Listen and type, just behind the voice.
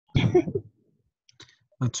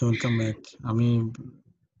আচ্ছা, welcome back. আমি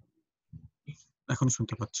এখন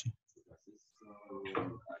শুনতে পাচ্ছি।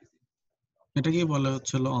 এটাকেই বলা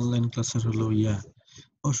হচ্ছে অনলাইন ক্লাসের হলো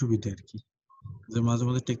অসুবিধা আর কি, যে মাঝে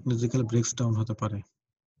মাঝে টেকনোলজিক্যাল ব্রেকস ডাউন হতে পারে।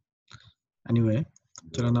 এনিওয়ে,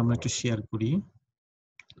 চলুন আমরা একটু শেয়ার করি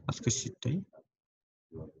আজকের শীটটাই।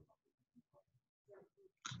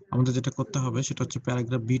 আমাদের যেটা করতে হবে সেটা হচ্ছে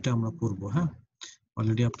প্যারাগ্রাফ বিটা আমরা পড়বো। হ্যাঁ,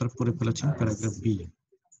 অলরেডি আপনারা পড়ে ফেলেছেন প্যারাগ্রাফ বি।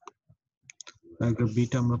 প্যারাগ্রাফ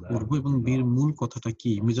বিটা আমরা পড়বো এবং বির মূল কথাটা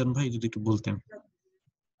কি মিজান ভাই যদি একটু বলতেন।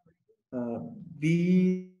 বি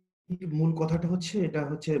মূল কথাটা হচ্ছে এটা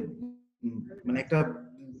হচ্ছে মানে একটা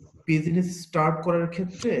বিজনেস স্টার্ট করার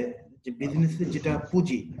ক্ষেত্রে যে বিজনেসের যেটা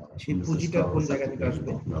পুঁজি, সেই পুঁজিটা কোন জায়গা থেকে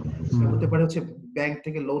আসবে। সেটা হতে পারে হচ্ছে ব্যাংক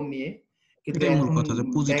থেকে লোন নিয়ে, কিন্তু এটাই মূল এখন কথা, যে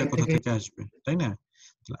পুঁজিটা ব্যাংক কোথা থেকে আসবে, তাই না?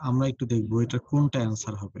 আমরা একটু দেখবো এটা কোনটা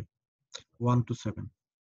অ্যান্সার হবে 1 to 7।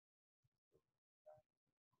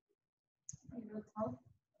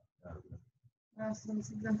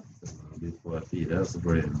 Vi får 4 så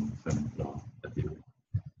börjar det 5 plan.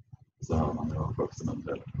 Så har man då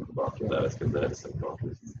proximentellt tillbaka där ska det så klart.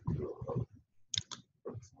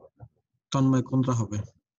 Tanmoy কোনটা হবে?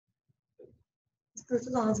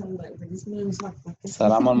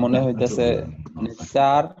 স্যার আমার মনে হইতেছে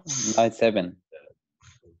 4 নয় 7।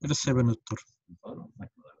 এটা 7 উত্তর।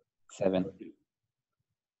 7।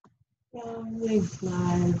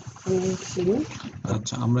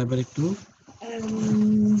 আচ্ছা, আমরা এবার একটু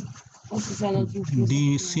ডি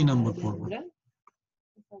সি নাম্বার পড়বো।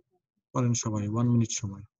 পড়েন সবাই, 1 মিনিট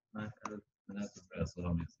সময়।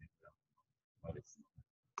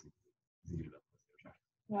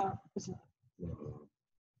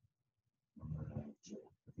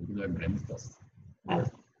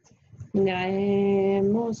 Nej,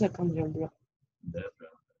 Måsa kan jag bra.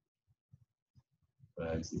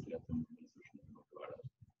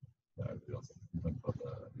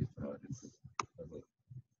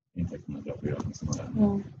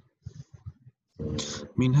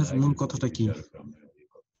 Minhaj, মূল কথাটা কি?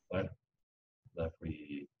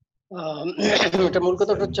 এটা মূল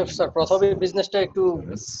কথাটা হচ্ছে স্যার, প্রথমে বিজনেসটা একটু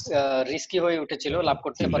রিস্কি হয়ে উঠেছিল, লাভ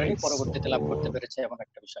করতে পারেনি, পরবর্তীতে লাভ করতে পেরেছে এমন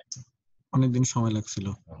একটা বিষয়। অনেকদিন সময় লাগছিল।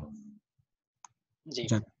 জি,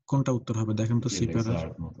 যাক, কোনটা উত্তর হবে দেখেন তো। সি প্যারা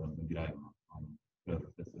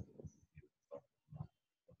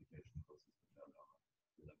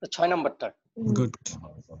 6 নাম্বারটা। গুড,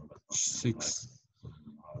 6।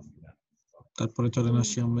 তারপরে চলেন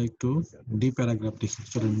আসি আমরা একটু ডি প্যারাগ্রাফ দেখি।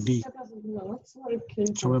 চলেন ডি,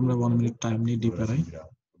 সবাই আমরা 1 মিনিট টাইম নিই D প্যারাই।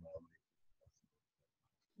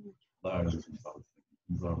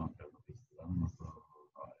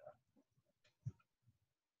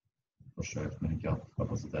 Försökt men inte haft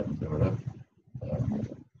kapaciteten för det.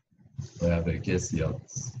 Och jag brukar säga att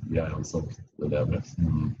jag har sålt det där.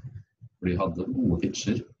 Vi hade gode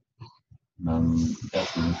pitcher, men jag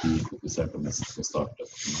tror inte vi fokuserade mest på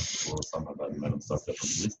startup och samarbete mellan startup och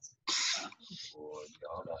bedrift. Och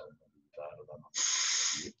ja, det är där och där.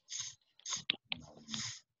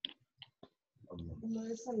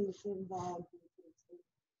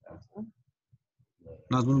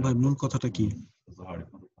 Nazmul ভাই, মূল কথাটা কি?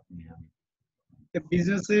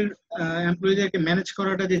 বিজনেসের এমপ্লয়িদেরকে manage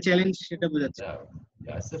করাটা যে challenge সেটা বোঝাচ্ছে।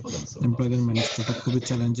 এমপ্লয়িদের manage করাটা খুবই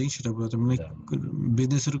চ্যালেঞ্জিং, সেটা বোঝাচ্ছে। মানে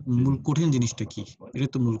বিজনেসের মূল কঠিন জিনিসটা কি, এটা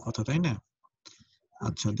তো মূল কথা, তাই না?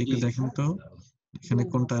 আচ্ছা, দেখে দেখেন তো এখানে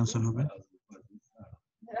কোনটা অ্যান্সার হবে।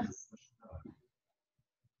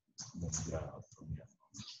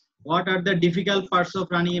 What are the difficult parts of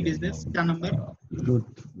running a business? 4 number. Good.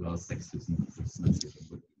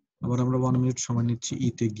 আবার আমরা 1 মিনিট সময় নিচ্ছি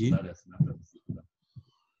ইতে গিয়ে।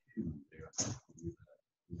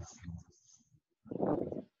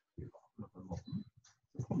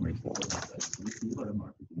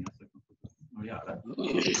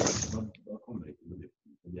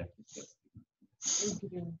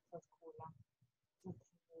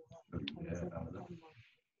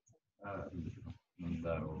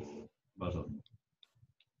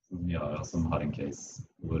 Som har en case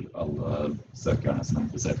hvor alle søkerne som er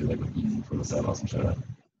interessert i det går inn for å se hva som skjer der.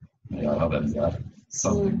 Men jeg har venner der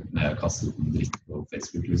sammen med jeg kaster ut en dritt på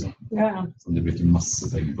Facebook liksom. Som de bruker masse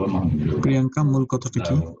penger på. Mange millioner. Priyanka, মূল কথাটা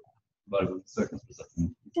কি? Bare søknadsprosessen.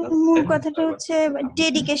 মূল কথাটা হচ্ছে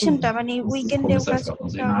ডেডিকেশনটা, মানে উইকেন্ডে কাজ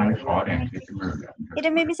করতে হবে। এটা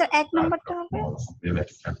মেবি স্যার 1 নাম্বারটা হবে। Vi vet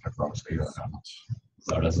ikke helt hva vi skal gjøre. Så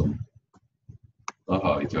er det sånn. Da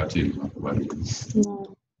har vi ikke vært tydelige nok på hva vi gjør.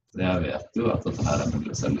 Jag vet ju att det här är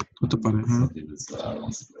möjligt att sälja. হতে পারে, হ্যাঁ।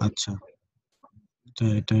 আচ্ছা,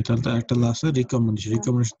 এটা একটা last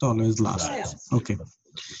recommendation তো always last. ওকে,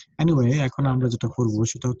 anyway, এখন আমরা যেটা করব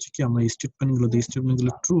সেটা হচ্ছে কি, আমরা স্টেটমেন্ট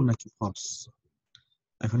গুলো ট্রু নাকি ফলস,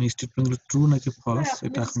 এখন এই স্টেটমেন্ট গুলো ট্রু নাকি ফলস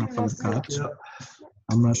এটা এখন আপনাদের কাজ।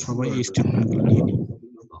 আমরা সবাই এই স্টেটমেন্ট গুলো নিয়ে নিই,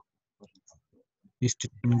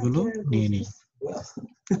 স্টেটমেন্ট গুলো নিয়ে নিই,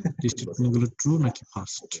 স্টেটমেন্ট গুলো ট্রু নাকি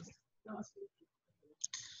first.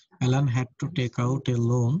 Alan had to take out a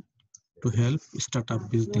loan to help start up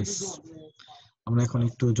business. আমরা এখন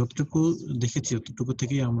একটু যতটুকু দেখেছি ততটুকু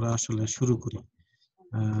থেকেই আমরা আসলে শুরু করি।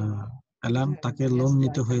 অ্যালান তাকে লোন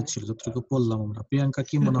নিতে হয়েছিল, যতটুকু পড়লাম আমরা। প্রিয়াঙ্কা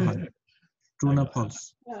কি মনে হয়, ট্রু না ফলস?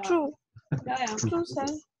 True true sir.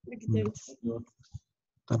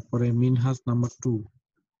 তারপরে মিনহাজ নাম্বার 2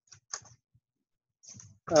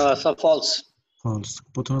 ফলস। ফলস।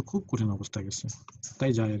 প্রথমে খুব কঠিন অবস্থা গেছে,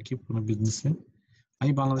 তাই যায় আর কি কোনো বিজনেসে।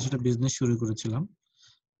 আমি বাংলাদেশে একটা বিজনেস শুরু করেছিলাম,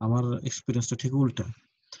 আমার এক্সপিরিয়েন্সটা ঠিক উল্টা।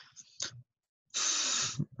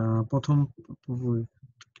 প্রথম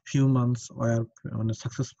ফিউ মান্থস মানে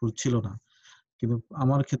সাকসেসফুল ছিল না, কিন্তু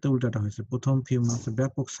আমার ক্ষেত্রে উল্টাটা হয়েছে। প্রথম ফিউ মান্থসে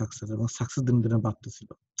ব্যাপক সাকসেস, এবং সাকসেস দিন দিনে বাড়তেছিল।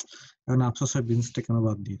 এখন আফসোস হয় বিজনেসটা কেন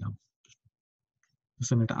বাদ দিলাম।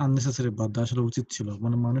 বুঝছেন, এটা আননেসেসারি বাদ দেওয়া আসলে উচিত ছিল।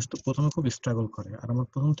 মানে মানুষ তো প্রথমে খুব স্ট্রাগল করে, আর আমার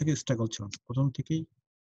প্রথম থেকে স্ট্রাগল ছিল না। প্রথম থেকেই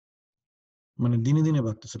মানে দিনে দিনে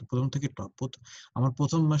বাড়তেছিল, প্রথম থেকে টপ। আমার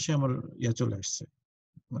প্রথম মাসে আমার ইয়া চলে আসছে,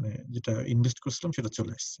 মানে যেটা ইনভেস্ট করছিলাম সেটা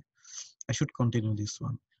চলে আসছে। I should continue this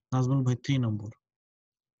one. Nazmul ভাই 3 নম্বর।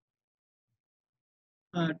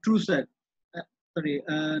 True, sir. Sorry,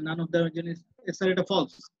 none of the is sir, এটা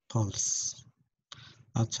false. ফলস।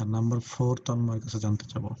 আচ্ছা, নাম্বার 4 তন্ময়ের কাছে জানতে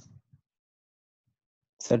চাবো।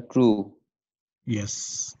 Sir true. ইয়েস।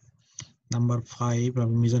 নাম্বার 5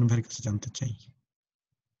 আমি মিজান ভাইয়ের কাছে জানতে চাই।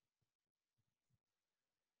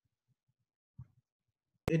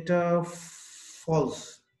 এটা false.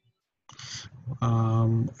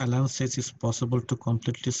 Alan says it's possible to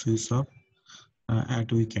completely switch off at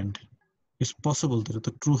weekend. It's possible, এটা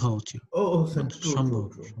তো ট্রু হওয়া উচিত। ও স্যার ট্রু সম্ভব,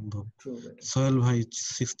 ট্রু সম্ভব। ট্রু। সোহেল ভাই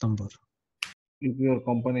 6 নম্বর। If your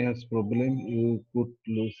company has problem, you could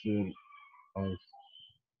lose your house.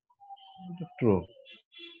 True.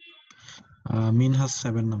 Minhaj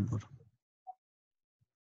 7 number.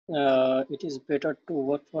 It is better to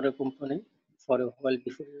work for a company for a while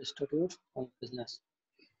before you start your own business.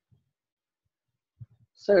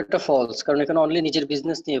 Sir এটা false, কারণ এখানে only নিজের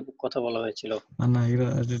business নিয়ে কথা বলা হয়েছিল। না, এটা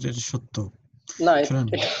সত্য। না, শুনেন,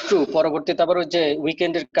 এটা ট্রু। পরবর্তীতে আবার ওই যে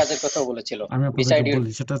উইকেন্ডের কাজের কথা বলেছিল। আমি আপনাকে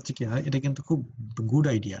বলি, সেটা হচ্ছে কি, এটা কিন্তু খুব গুড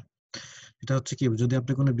আইডিয়া। এটা হচ্ছে কি, যদি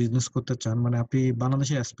আপনি কোনো বিজনেস করতে চান, মানে আপনি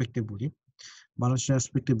বাংলাদেশের অ্যাসপেক্টে বলি, বাংলাদেশের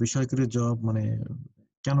অ্যাসপেক্টে বেসরকারি জব মানে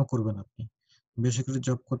কেন করবেন আপনি? বেসরকারি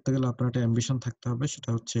জব করতে গেলে আপনার একটা অ্যাম্বিশন থাকতে হবে, সেটা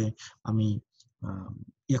হচ্ছে আমি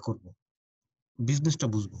ইয়ে করব, বিজনেসটা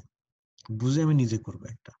বুঝবো, বুঝে আমি নিজে করবো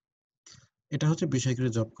একটা। এটা হচ্ছে বেসরকারি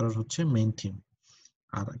জব করার হচ্ছে মেইন থিম।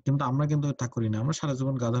 আর কিন্তু আমরা কিন্তু তা করি না, আমরা সারা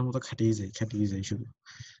জীবন গাধার মতো খাটিয়ে যাই শুধু।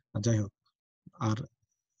 আর যাই হোক, আর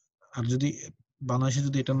আর যদি বাংলাদেশে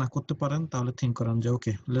যদি এটা না করতে পারেন, তাহলে থিঙ্ক করেন যে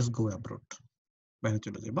ওকে, লেটস গো অ্যাব্রোড, বাইরে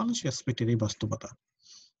চলে যাই। বাংলাদেশের অ্যাসপেক্টের এই বাস্তবতা।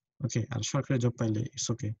 ওকে, আর সরকারি জব পাইলে it's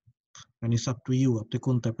okay, and it's up to you, আপনি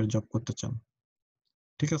কোন টাইপের জব করতে চান।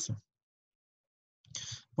 ঠিক আছে,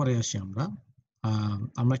 পরে আসি আমরা।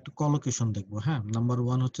 আমরা একটু কলোকেশন দেখবো। হ্যাঁ, নাম্বার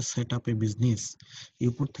 1 হচ্ছে সেট আপ এ বিজনেস।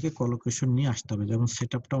 উপর থেকে কলোকেশন নিয়ে আসতে হবে, যেমন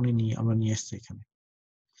সেট আপটা আমরা নিয়ে আসছি এখানে।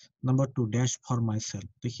 Number 2 dash for my self.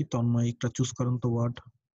 দেখি তন্ময় একটা চুজ করেন তো word.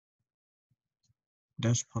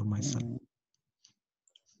 Dash for my self.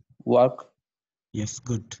 Work. Yes,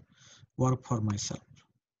 good, work for my self.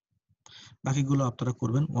 বাকিগুলো আপনারা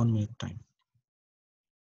করবেন 1 মিনিট টাইম।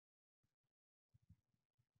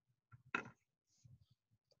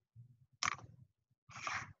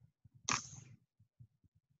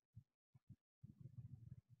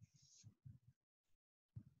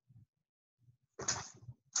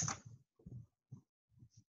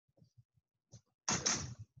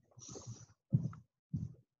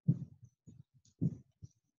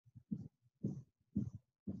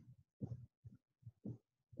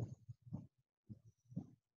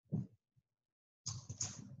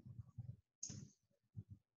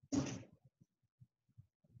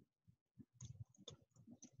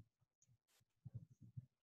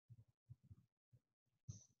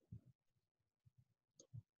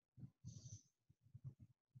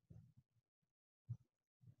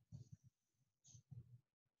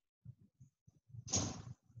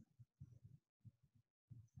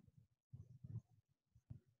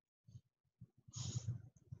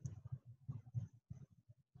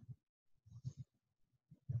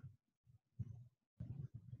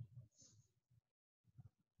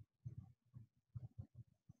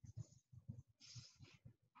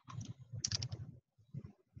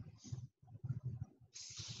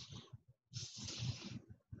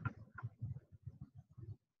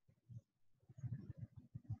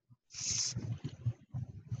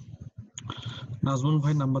 নাজমুল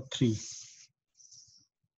ভাই number 3।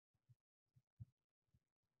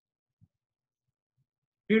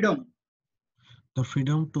 Freedom. The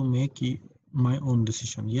freedom to make my own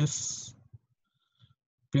decision. Yes.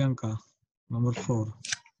 Priyanka, number 4.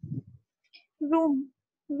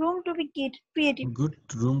 room to be creative. Good,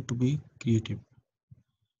 room to be creative.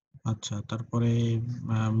 আচ্ছা, তারপরে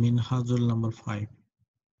Minhajul number 5।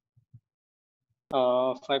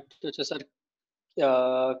 5 হচ্ছে sir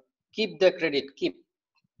keep the credit,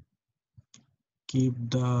 keep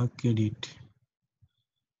the credit.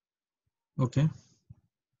 ওকে।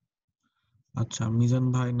 আচ্ছা, মিজান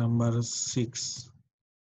ভাই number 6।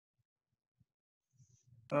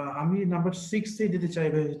 আমি number 6 এ দিতে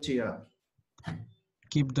চাইবে হচ্ছে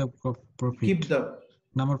keep the profit. keep the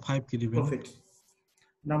number 5 কি দিবেন? profit.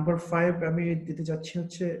 নাম্বার 5 আমি দিতে যাচ্ছি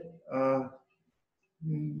হচ্ছে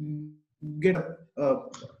get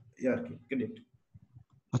credit.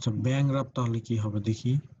 আচ্ছা, ব্যাংরাপ তাহলে কি হবে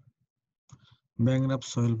দেখি। ব্যাংরাপ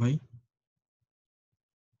সোহেল ভাই।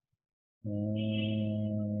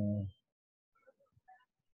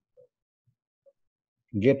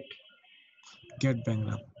 get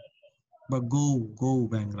bankrupt বা go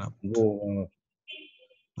bankrupt.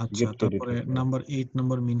 আচ্ছা, তারপরে নাম্বার 8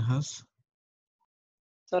 নাম্বার মিনহাজ।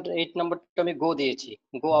 স্যার 8 নাম্বারটা আমি গো দিয়েছি,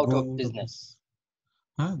 গো আউট অফ বিজনেস।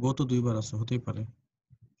 হ্যাঁ, গো তো দুইবার আছে, হতেই পারে।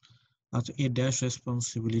 আচ্ছা, এ ড্যাশ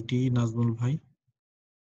রেসপন্সিবিলিটি নাজমুল ভাই।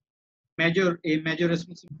 Major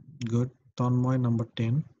responsibility. Good. Tanmoy number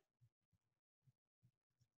 10।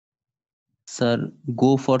 Sir,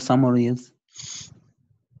 go for someone else.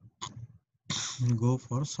 go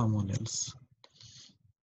for someone else.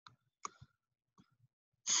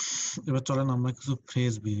 এবার চলেন আমরা কিছু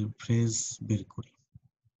ফ্রেজ বের করি।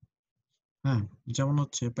 হ্যাঁ, যেমন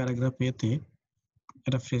হচ্ছে প্যারাগ্রাফ এ তে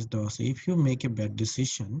একটা ফ্রেজ দেওয়া আছে, if you make a bad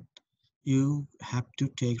decision you have to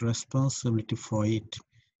take responsibility for it,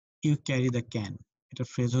 you carry the can. এটা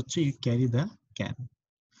ফ্রেজ হচ্ছে ইউ ক্যারি দ্য ক্যান।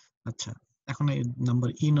 আচ্ছা, এখন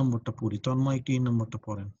এই নম্বরটা পড়ি। তন্ময় একটু নম্বরটা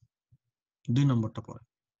পড়েন, 2 নম্বরটা পড়েন।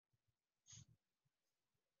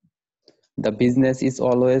 The business is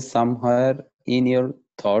always somewhere in your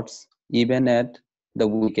thoughts, even at the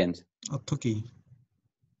weekend. অর্থ কি?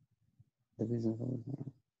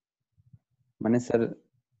 মানে স্যার,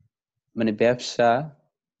 মানে ব্যবসা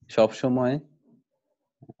সব সময়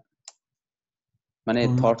মানে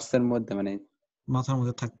থটস এর মধ্যে, মানে মাথার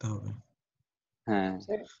মধ্যে থাকতে হবে। হ্যাঁ,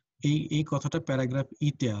 এই কথাটা প্যারাগ্রাফ ই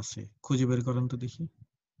তে আছে, খুঁজে বের করেন তো দেখি।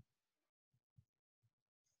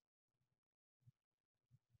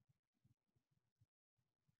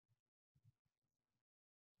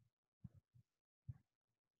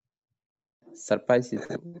 surprise is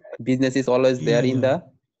business is always there in the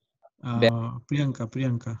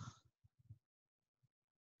Priyanka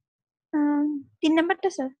 3 নাম্বারটা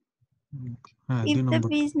স্যার। হ্যাঁ, if 2 the number.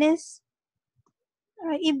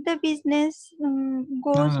 business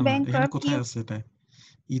goes এখানে bankrupt, কোথায় আছে? এটা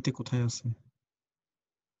ইতে কোথায় আছে?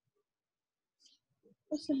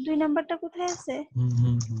 2 নাম্বারটা কোথায় আছে?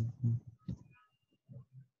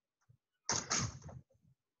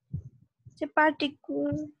 যে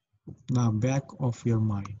পার্টিকুলার না, back of your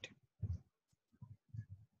mind.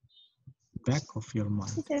 Back of your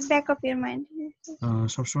mind, back of your mind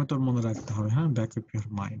সবসময় তোর মনে রাখতে হবে। হ্যাঁ, ব্যাক অফ ইওর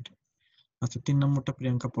মাইন্ড। আচ্ছা, 3 নম্বরটা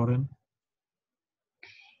প্রিয়াঙ্কা পড়েন।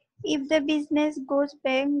 if the business goes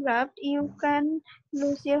bankrupt you can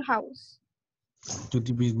lose your house.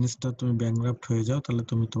 যদি বিজনেসটা তুমি ব্যাংকরাপ্ট হয়ে যাও তাহলে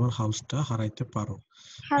তুমি তোমার হাউসটা হারাইতে পারো।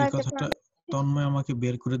 এই কথাটা তন্ময় আমাকে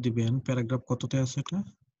বের করে দিবেন। প্যারাগ্রাফ কততে আছে এটা?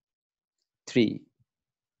 3.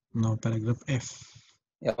 না, paragraph F.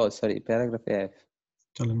 Oh sorry, paragraph F.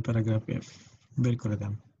 চলেন প্যারাগ্রাফ এফ বের করে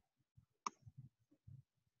দেন।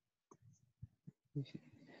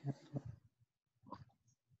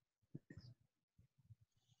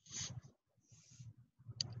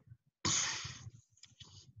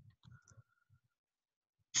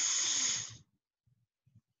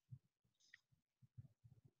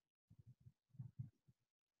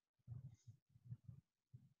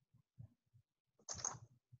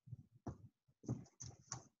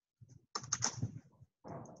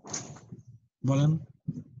 বলেন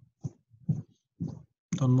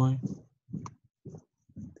তন্ময়।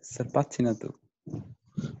 স্যার পাচ্ছি না তো।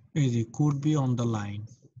 এই যে could be on the line,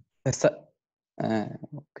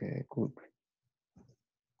 okay,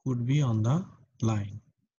 could be on the line.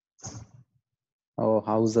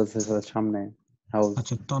 House আছে স্যার সামনে, হাউস।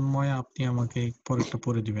 আচ্ছা, তন্ময় আপনি আমাকে পরেরটা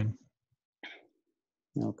পড়ে দিবেন।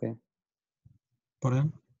 ওকে, পড়েন।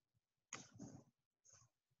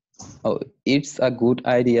 It's a good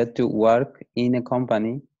idea to work in a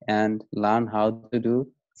company and learn how to do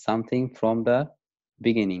something from the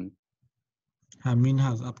beginning. হ্যাঁ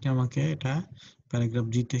মিনহাজ, আপনি আমাকে এটা প্যারাগ্রাফ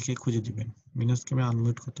জি থেকে খুঁজে দিবেন। মিনহাজকে আমি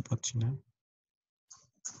আনমিউট করতে পারছি না।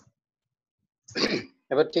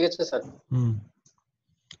 এবার ঠিক আছে স্যার?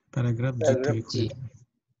 প্যারাগ্রাফ জি প্যারাগ্রাফ থেকে জি। খুঁজে দিবেন।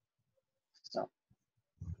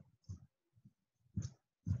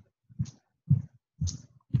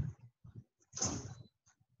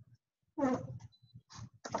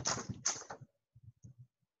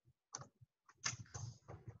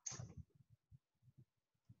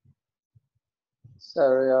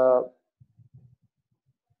 স্যার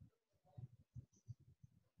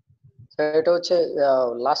এটা হচ্ছে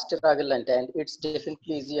লাস্টের আগের লাইনটা, and it's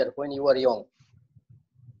definitely easier when you are young.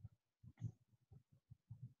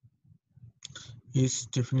 It's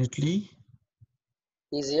definitely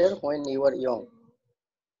Easier when you are young.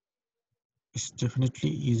 It's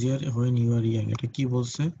definitely easier when you are young. এটা কি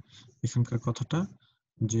বলছে এখানকার কথাটা,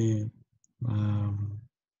 যে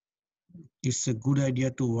it's a good idea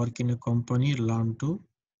to work in a company, learn to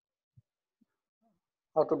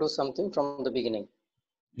How to do something from the beginning.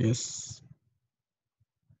 yes.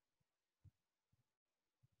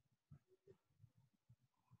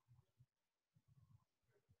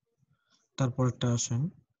 তারপরটা আসেন,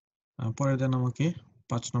 পরে দেন আমাকে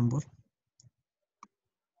 5 নম্বর।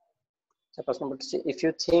 So first number, if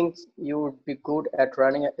you think you would be good at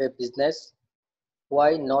running a business, why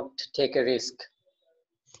not take a risk?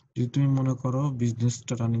 যদি তুমি মনে করো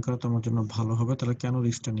বিজনেসটা running করা তোমার জন্য ভালো হবে, তাহলে কেন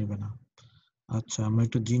রিস্কটা নেবে না? আচ্ছা, আমরা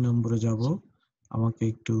একটু জি নম্বরে যাব, আমাকে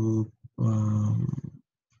একটু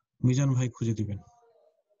মিজান ভাই খুঁজে দিবেন।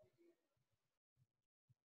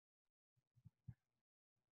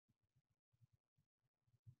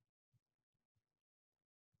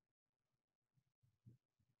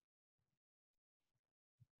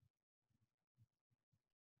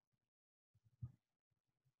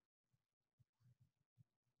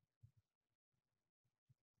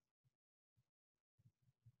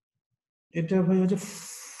 এটা ভাই হচ্ছে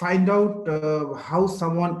find out how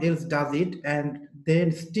someone else does it and then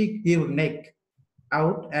stick your neck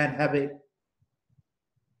out and have a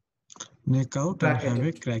neck out and crack at have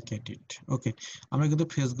a it. crack at it. ওকে, আমরা কিন্তু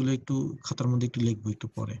ফ্রেজগুলো একটু খাতার মধ্যে একটু লিখবো একটু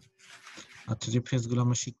পরে। আচ্ছা, যে ফ্রেজগুলো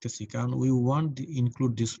আমরা শিখতেছি, কারণ we want to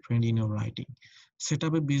include this friend in your writing. Set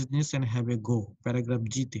up a business and have a go, paragraph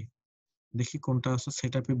জি তে দেখি কোনটা আছে।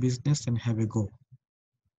 set up a business and have a go.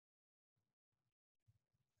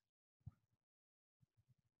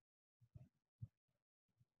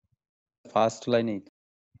 First line.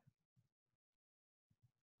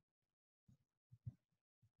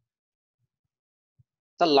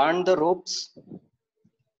 So learn the ropes.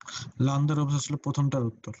 learn the ropes আসলে প্রথমটার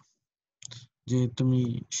উত্তর, যে তুমি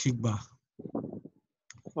শিখবা।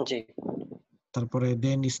 জি। তারপরে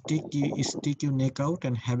then stick you neck out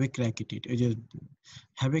and have a crack at it, এই যে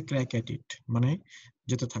have a crack at it মানে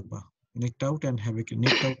যেতে থাকবা। necked out and have a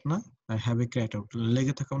necked out না, have a crack out,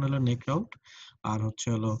 লেগে থাকা মানে হলো necked out, আর হচ্ছে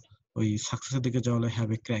হলো ওই সাকসেসের দিকে যাওয়া হলো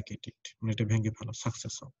have a crack at it, মানে এটা ভেঙে ফেলো,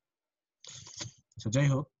 সাকসেস হও। আচ্ছা, যাই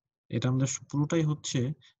হোক, এটা আমাদের পুরোটাই হচ্ছে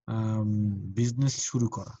বিজনেস শুরু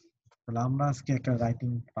করা। তাহলে আমরা আজকে একটা রাইটিং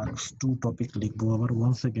টাস্ক 2 টপিক লিখবো। আবার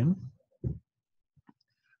ওয়ান সেকেন্ড,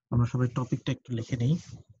 আমরা সবাই টপিকটা একটু লিখে নেই।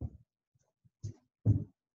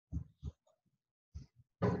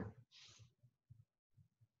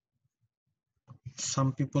 Some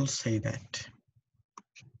people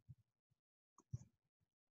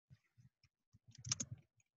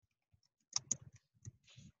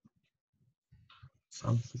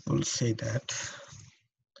say that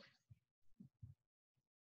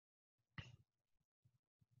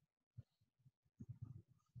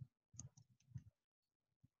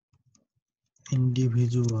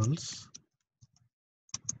individuals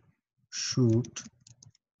should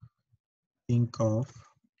think of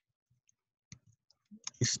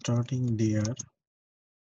starting their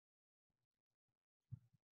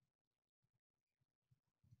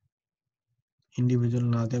individual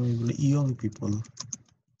না দিয়ে আমি বলি young people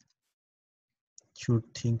should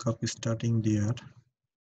think of starting their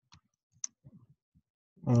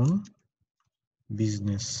own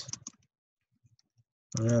business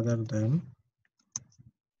rather than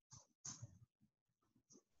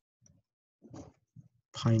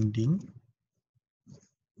finding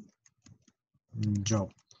job.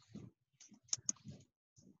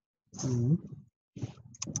 To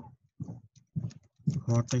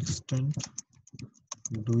what extent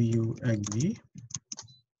do you agree?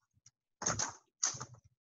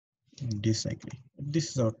 Disagree? This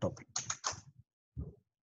is our topic.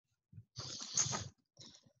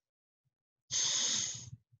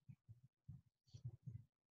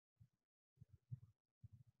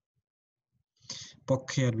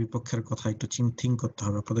 পক্ষে আর বিপক্ষের কথা একটু think করতে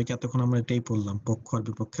হবে আপনাদেরকে। এতক্ষণ আমরা এটাই বললাম, পক্ষ আর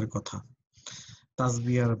বিপক্ষের কথা।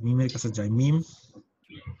 তাসবি আর মিমের কাছে যাই। মিম,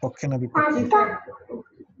 পক্ষে না বিপক্ষে?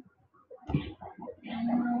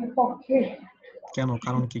 পক্ষে। কেন,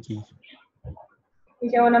 কারণ কি কি?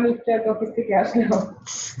 যেমন আমি একটু আগে অফিস থেকে আসলাম।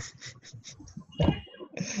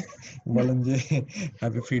 বলেন যে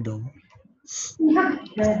হ্যাপি ফ্রিডম।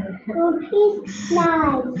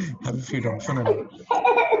 হ্যাপি ফ্রিডম, শোনেন।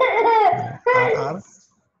 আর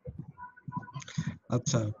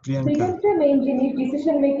আচ্ছা প্রিয়াঙ্কা। ফ্রিডমটা মেইন জিনিস,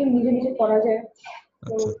 ডিসিশন মেকিং নিজে নিজে করা যায়।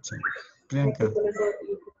 আচ্ছা আচ্ছা প্রিয়াঙ্কা,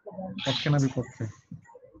 পক্ষে না বিপক্ষে?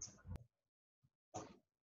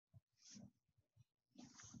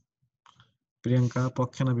 প্রিয়াঙ্কা,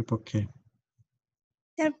 পক্ষে না বিপক্ষে?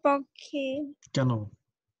 তার পক্ষে। কেন?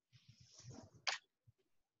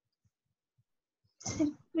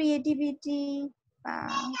 ক্রিয়েটিভিটি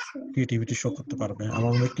ক্রিয়েটিভিটি শো করতে পারবে।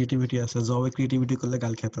 আমার মধ্যে ক্রিয়েটিভিটি আছে, জবে ক্রিয়েটিভিটি করলে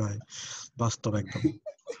গাল খেতে হয়, বাস্তব একদম।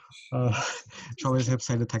 সবাই সেফ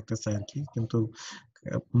সাইডে থাকতে চায় আর কি, কিন্তু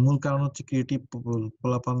মূল কারণ হচ্ছে ক্রিয়েটিভ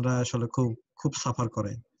পোলাপানরা আসলে খুব খুব সাফার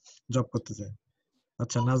করে জব করতে যায়।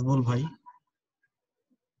 আচ্ছা নাজমুল ভাই?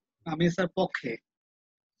 আমি স্যার পক্ষে।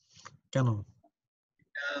 কেন?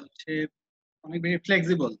 সে অনেক বেশি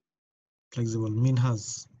ফ্লেক্সিবল। ফ্লেক্সিবল। মিনহাজ?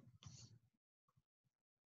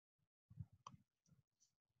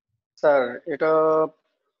 স্যার এটা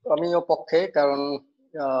আমিও পক্ষে, কারণ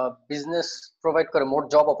বিজনেস প্রোভাইড করে মোর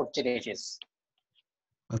জব অপরচুনিটিস।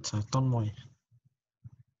 আচ্ছা তন্ময়?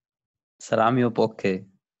 স্যার আমিও পক্ষে,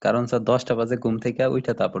 কারণ স্যার 10টা বাজে ঘুম থেকে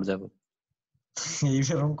উঠে তারপর যাব।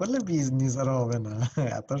 এইরকম করলে বিজনেস আর হবে না,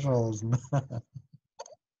 এত সহজ না।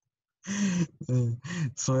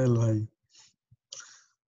 সোহেল ভাই?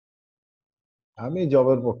 আমি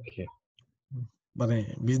জবের পক্ষে। মানে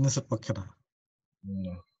বিজনেসের পক্ষে না?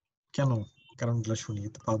 কেন, কারণগুলো শুনি,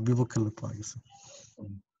 বিপক্ষের লোক পাওয়া গেছে।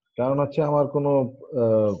 কারণ হচ্ছে আমার কোনো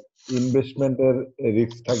ইনভেস্টমেন্টের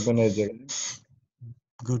রিস্ক থাকবে না এই জায়গায়।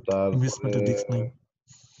 গুড, ইনভেস্টমেন্টের রিস্ক নাই।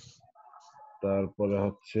 তারপরে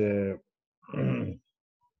হচ্ছে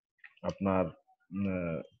আপনার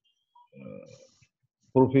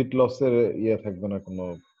প্রফিট লসের ইয়ে থাকবে না, কোনো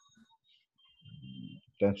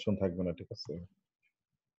টেনশন থাকবে না, ঠিক আছে?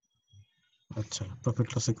 আচ্ছা, প্রফিট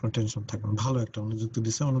লসের কোনো টেনশন থাকবে না, ভালো একটা যুক্তি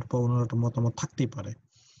দিছে। ওনার একটা মতামত থাকতেই পারে।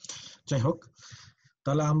 যাই হোক,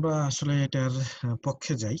 তাহলে আমরা আসলে এটার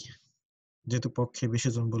পক্ষে যাই, যেহেতু পক্ষে বেশি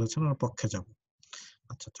জন বলেছেন, আমরা পক্ষে যাব।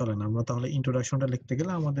 আচ্ছা চলেন, আমরা তাহলে ইন্ট্রোডাকশনটা লিখতে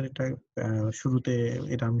গেলে আমাদের এটা শুরুতে,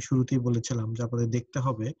 এটা আমি শুরুতেই বলেছিলাম যে আপনাদের দেখতে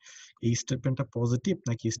হবে এই স্টেটমেন্টটা পজিটিভ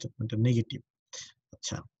নাকি স্টেটমেন্টটা নেগেটিভ।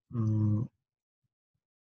 আচ্ছা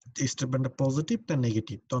স্টেটমেন্টটা পজিটিভ না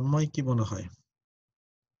নেগেটিভ, তন্ময় কি মনে হয়?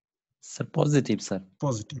 Sir positive sir.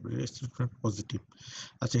 Positive, statement positive.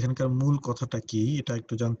 আচ্ছা এখানকার মূল কথাটা কি এটা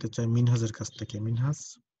একটু জানতে চাই মিনহাজের কাছ থেকে। মিনহাজ?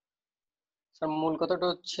 স্যার মূল কথাটা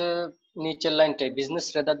হচ্ছে নিচের লাইনটাই, business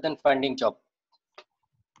rather than finding job.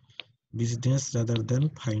 Business rather than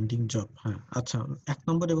finding job. হ্যাঁ আচ্ছা, 1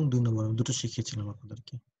 নম্বর এবং 2 নম্বর দুটো শিখিয়েছিলাম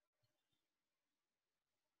আপনাদেরকে।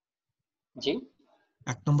 জি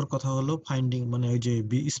 1 নম্বর কথা হলো ফাইন্ডিং, মানে ওই যে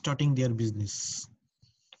স্টার্টিং দেয়ার বিজনেস,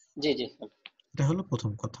 জি জি এটা হলো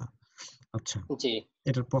প্রথম কথা। আচ্ছা জি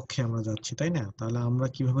এটার পক্ষে আমরা যাচ্ছি তাই না? তাহলে আমরা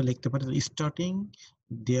কিভাবে লিখতে পারি? স্টার্টিং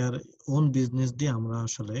দেয়ার ওন বিজনেস দিয়ে আমরা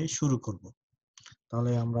আসলে শুরু করব।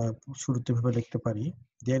 তাহলে আমরা শুরুতে ভাবে লিখতে পারি,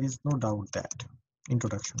 there is no doubt that,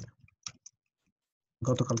 ইন্ট্রোডাকশনে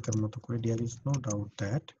গতকালকের মতো করে, there is no doubt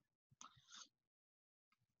that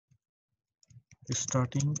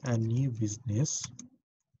starting a new business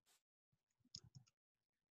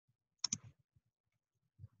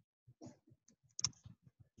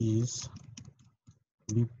is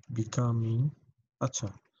becoming, আচ্ছা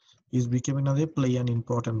is becoming না দিয়ে play an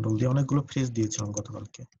important role দিয়ে অনেকগুলো ফ্রেজ দিয়েছিলাম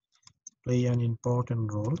গতকালকে। play an important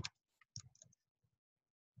role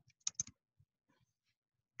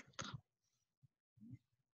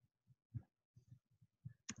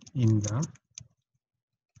in the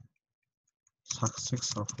success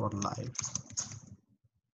of our life.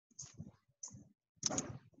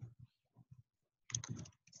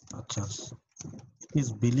 আচ্ছা it is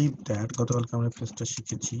believed that, গতকালকে আমরা ফ্রেজটা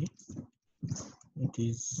শিখেছি, it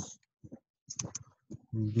is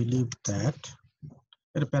believed that,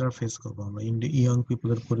 এটা প্যারাফ্রেজ করব আমরা, ইয়ং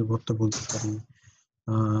পিপলের পরিবর্তে বলতে পারি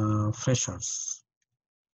freshers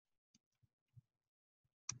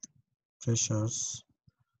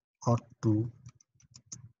ought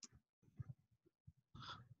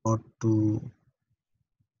to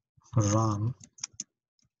run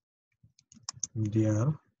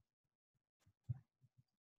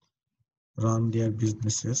their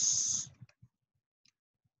businesses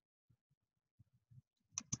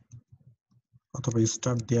অথবা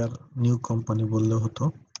স্টার্ট দেয়ার নিউ কোম্পানি বললে হতো,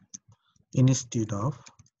 instead of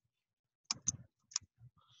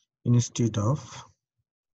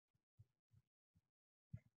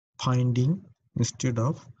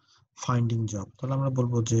finding job, তাহলে আমরা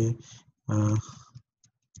বলবো যে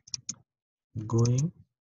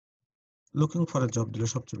looking for a job দিলে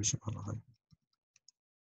সবচেয়ে বেশি ভালো হয়,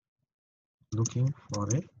 looking for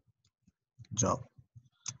a job।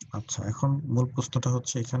 আচ্ছা, এখন মূল প্রশ্নটা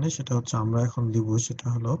হচ্ছে এখানে, সেটা হচ্ছে আমরা এখন দিব, সেটা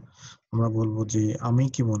হলো আমরা বলবো যে আমি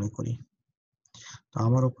কি মনে করি। তো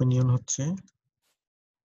আমার ওপিনিয়ন হচ্ছে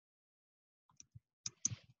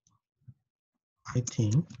I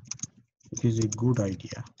think it is a good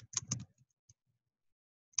idea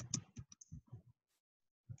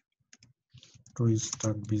to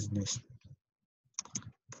start business,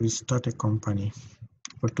 to start a company,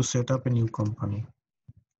 or to set up a new company,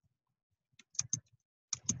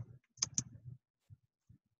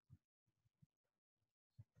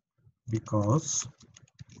 because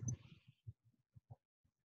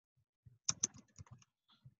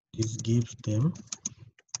this gives them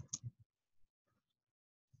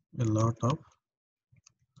a lot of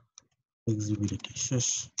flexibility। শেষ।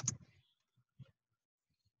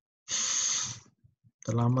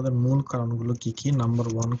 তাহলে আমাদের মূল কারণগুলো কি কি? নাম্বার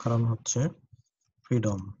 1 কারণ হচ্ছে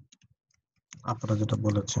ফ্রিডম, আপনারা যেটা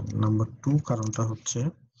বলেছেন। নাম্বার 2 কারণটা হচ্ছে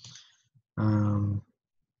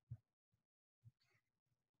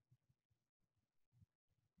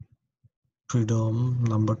ফ্রিডম।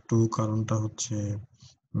 নাম্বার 2 কারণটা হচ্ছে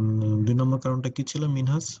 2 নম্বর কারণটা কি ছিল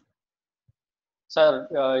মিনহাস? স্যার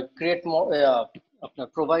ক্রিয়েট মোর, আপনার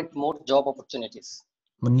প্রোভাইড মোর জব অপরচুনিটিস,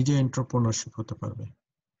 মানে নিজে এন্টারপ্রেনারশিপ হতে পারবে,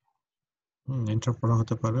 এন্টারপ্রেনার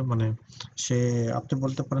হতে পারবে, মানে সে, আপনি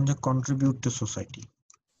বলতে পারেন যে কন্ট্রিবিউট টু সোসাইটি।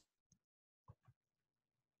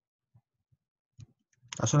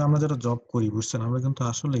 আসলে আমরা যারা জব করি, বুঝছেন, আমরা কিন্তু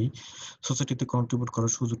আসলেই সোসাইটিতে কন্ট্রিবিউট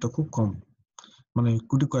করার সুযোগটা খুব কম, মানে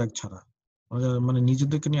কোটি কয়েক ছাড়া। মানে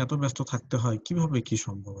নিজেদেরকে নিয়ে এত ব্যস্ত থাকতে হয়, কিভাবে কি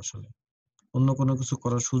সম্ভব আসলে অন্য কোনো কিছু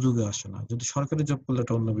করার সুযোগে আসে না। যদি সরকারি জব করলে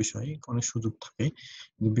এটা অন্য বিষয়, অনেক সুযোগ থাকে,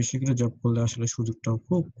 কিন্তু বেসিক্যালি জব করলে আসলে সুযোগটাও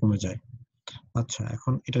খুব কমে যায়। আচ্ছা,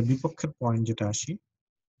 এখন এটার বিপক্ষের পয়েন্ট যেটা আসি,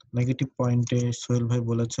 নেগেটিভ পয়েন্টে সোহেল ভাই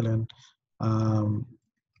বলেছিলেন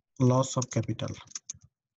লস অফ ক্যাপিটাল।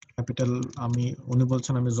 উনি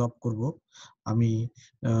বলছেন আমি জব করব, আমি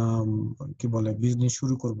কি বলে বিজনেস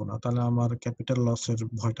শুরু করব না, তাহলে আমার ক্যাপিটাল লসের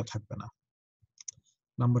ভয়টা থাকবে না।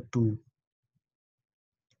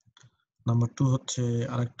 নাম্বার 2 হচ্ছে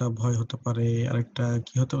আরেকটা ভয় হতে পারে, আরেকটা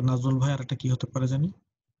কি হতে, নাজমুল ভাই আরেকটা কি হতে পারে জানি?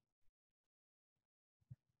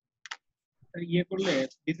 ইয়ে করলে,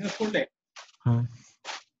 বিজনেস করলে, হ্যাঁ,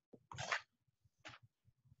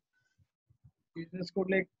 বিজনেস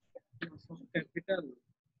করলে ক্যাপিটাল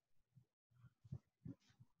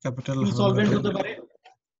হারানোর ইনসলভেন্ট হতে পারে,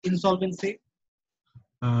 ইনসলভেন্সি,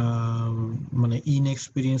 মানে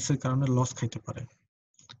ইনএক্সপিরিয়েন্সের কারণে লস খাইতে পারে।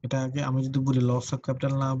 এটা আগে আমি যদি বলি লস অফ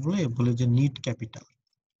ক্যাপিটাল না বলে যে নিড ক্যাপিটাল,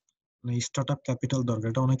 মানে স্টার্ট আপ ক্যাপিটাল দরকার,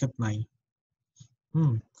 এটা অনেকের নাই।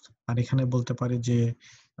 আর এখানে বলতে পারি যে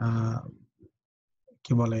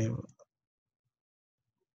কি বলে,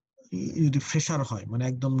 যদি ফ্রেশার হয়, মানে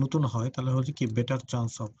একদম নতুন হয়, তাহলে হচ্ছে কি better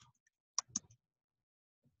chance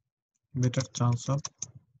of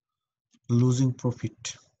losing profit,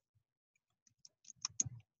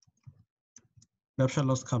 ব্যবসা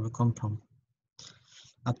লস খাবে কনফার্ম।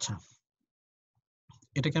 আচ্ছা,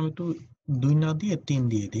 এটাকে আমি একটু 2 না দিয়ে 3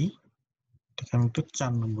 দিয়ে দিই, এটাকে আমি একটু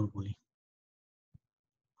 4 নম্বর বলি।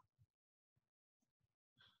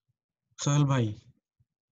 সোহেল ভাই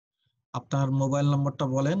আপনার মোবাইল নম্বরটা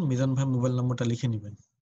বলেন, মিজান ভাই মোবাইল নম্বরটা লিখে নেবেন।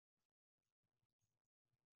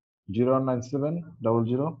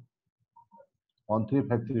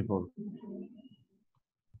 09700013534।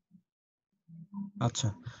 আচ্ছা,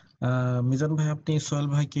 মিজান ভাই আপনি সোহেল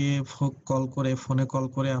ভাইকে ফোনে কল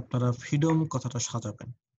করে আপনারা কথাটা সাজাবেন,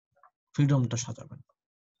 ফ্রিডমটা সাজাবেন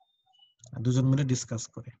দুজন মিলে ডিসকাস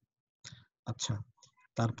করে। আচ্ছা,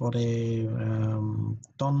 তারপরে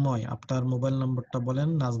তন্ময় আপনার মোবাইল নম্বরটা বলেন,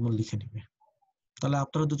 নাজমুল লিখে নিবে। তাহলে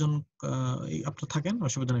আপনারা দুজন আপনারা থাকেন,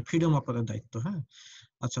 অসুবিধা নেই, ফ্রিডম আপনাদের দায়িত্ব। হ্যাঁ,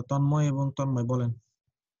 আচ্ছা, তন্ময় বলেন।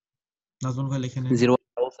 নাজমুল ভাই লিখে নেন।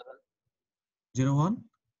 01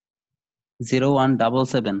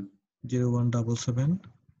 0177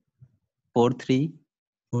 43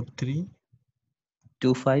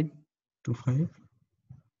 25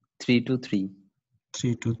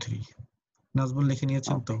 323। নাজমুল লিখে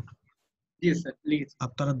নিয়েছেন তো? জি স্যার, লিখেছি।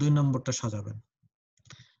 আপনারা 2 নম্বরটা সাজাবেন।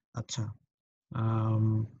 আচ্ছা,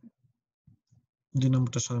 2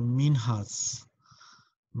 নম্বরটা সাজাবেন।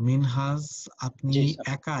 মিনহাজ আপনি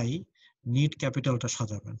একাই নিড ক্যাপিটালটা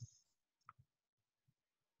সাজাবেন।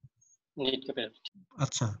 Need capital.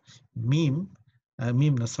 আচ্ছা, মিম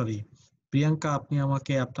মিম না সরি প্রিয়াঙ্কা, আপনি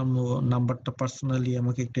আমাকে আপনার নাম্বারটা পার্সোনালি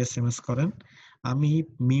আমাকে একটু এসএমএস করেন। আমি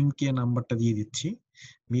মিমকে নাম্বারটা দিয়ে দিচ্ছি।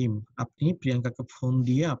 মিম, আপনি প্রিয়াঙ্কাকে ফোন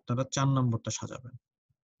দিয়ে আপনারা 4 নম্বরটা সাজাবেন।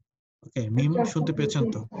 ওকে মিম, শুনতে পেয়েছেন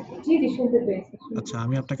তো? জি জি শুনতে পেয়েছি। আচ্ছা,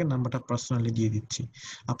 আমি আপনাকে নাম্বারটা পার্সোনালি দিয়ে দিচ্ছি।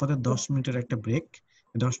 আপনাদের 10 মিনিটের একটা ব্রেক,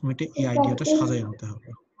 10 মিনিটে এই আইডিয়াটা সাজায় আনতে হবে।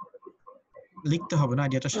 লিখতে হবে না,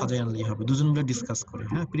 আইডিয়াটা সাজায় আনলেই হবে, দুজন মিলে ডিসকাস করে।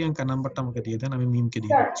 হ্যাঁ, প্রিয়াঙ্কা নাম্বারটা আমাকে দিয়ে দেন, আমি মিমকে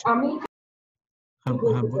দিয়ে স্যার দিচ্ছি। আমি হ্যাঁ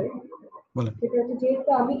হ্যাঁ বলতে চাই বলেন। সেটা হচ্ছে যেহেতু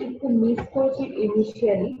আমি একটু মিস করেছি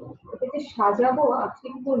ইনিশিয়ালি, এটা যে সাজাবো আজকে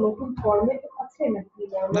কিন্তু নতুন ফরম্যাট আছে নাকি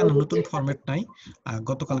না নরমাল না, নতুন ফরম্যাট নাই,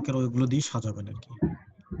 গতকালকের ওইগুলো দিয়ে সাজাবেন আর কি।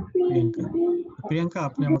 প্রিয়াঙ্কা, প্রিয়াঙ্কা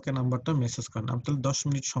আপনি আমাকে নাম্বারটা মেসেজ করেন, আমি তাহলে 10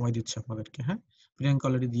 মিনিট সময় দিচ্ছি আপনাদেরকে। হ্যাঁ, প্রিয়াঙ্কা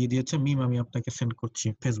অলরেডি দিয়ে দিয়েছে। মিম, আমি আপনাকে সেন্ড করছি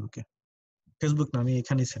ফেসবুকে। ফেসবুক না, আমি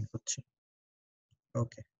এখানেই সেন্ড করছি।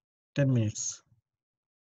 ওকে, 10 মিনিটস।